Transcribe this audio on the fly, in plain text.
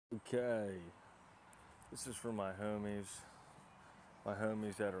Okay, this is for my homies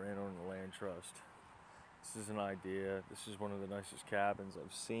that are in on the land trust. This is an idea. This is one of the nicest cabins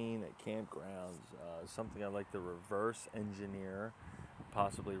I've seen at campgrounds. Something I'd like to reverse engineer,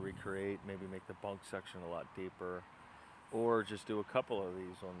 possibly recreate, maybe make the bunk section a lot deeper, or just do a couple of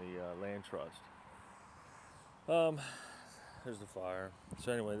these on the land trust. There's the fire.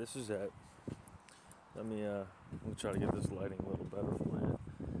 So anyway, this is it. Let me try to get this lighting a little better for you.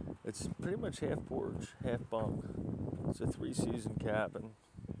 It's pretty much half porch, half bunk. It's a 3-season cabin,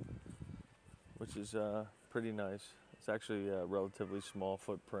 which is pretty nice. It's actually a relatively small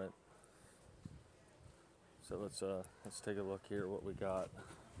footprint. So let's take a look here what we got.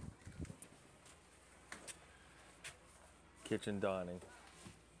 Kitchen, dining.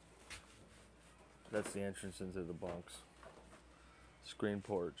 That's the entrance into the bunks. Screen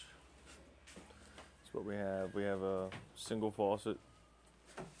porch. That's what we have. We have a single faucet,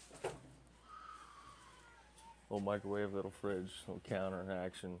 little microwave, little fridge, little counter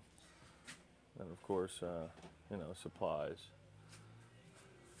action, and of course, supplies.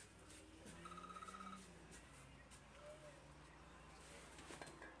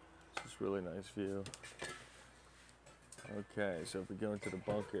 It's just really nice view. Okay, so if we go into the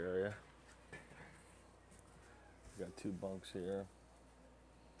bunk area, we got 2 bunks here,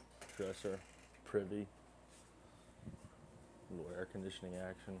 dresser, privy, little air conditioning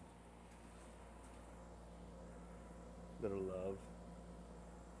action, bit of love.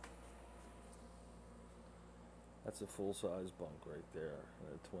 That's a full-size bunk right there,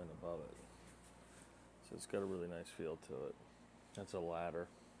 and a twin above it. So it's got a really nice feel to it. That's a ladder.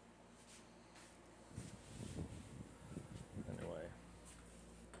 Anyway,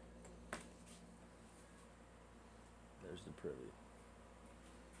 there's the privy.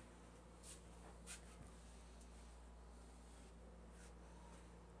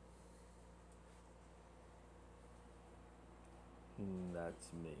 That's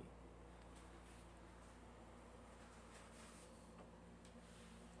me.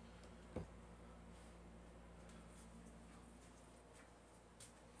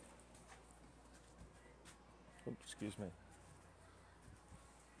 Oops, excuse me.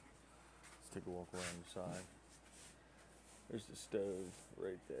 Let's take a walk around the side. There's the stove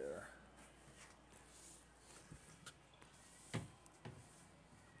right there.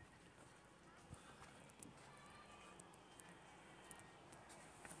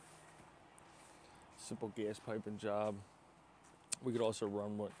 Simple gas piping job. We could also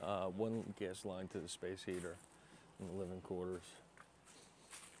run one gas line to the space heater in the living quarters.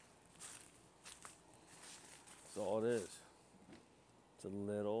 That's all it is. It's a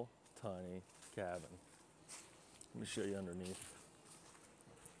little tiny cabin. Let me show you underneath.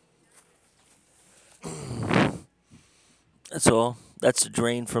 That's all. That's the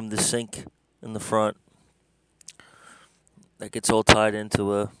drain from the sink in the front. That gets all tied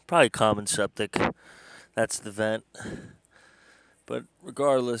into a probably common septic. That's the vent. But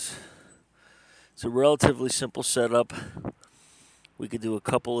regardless, it's a relatively simple setup. We could do a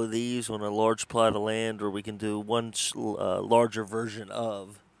couple of these on a large plot of land, or we can do one larger version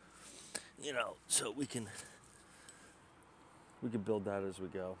of, so we can build that as we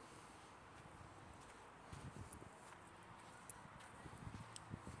go.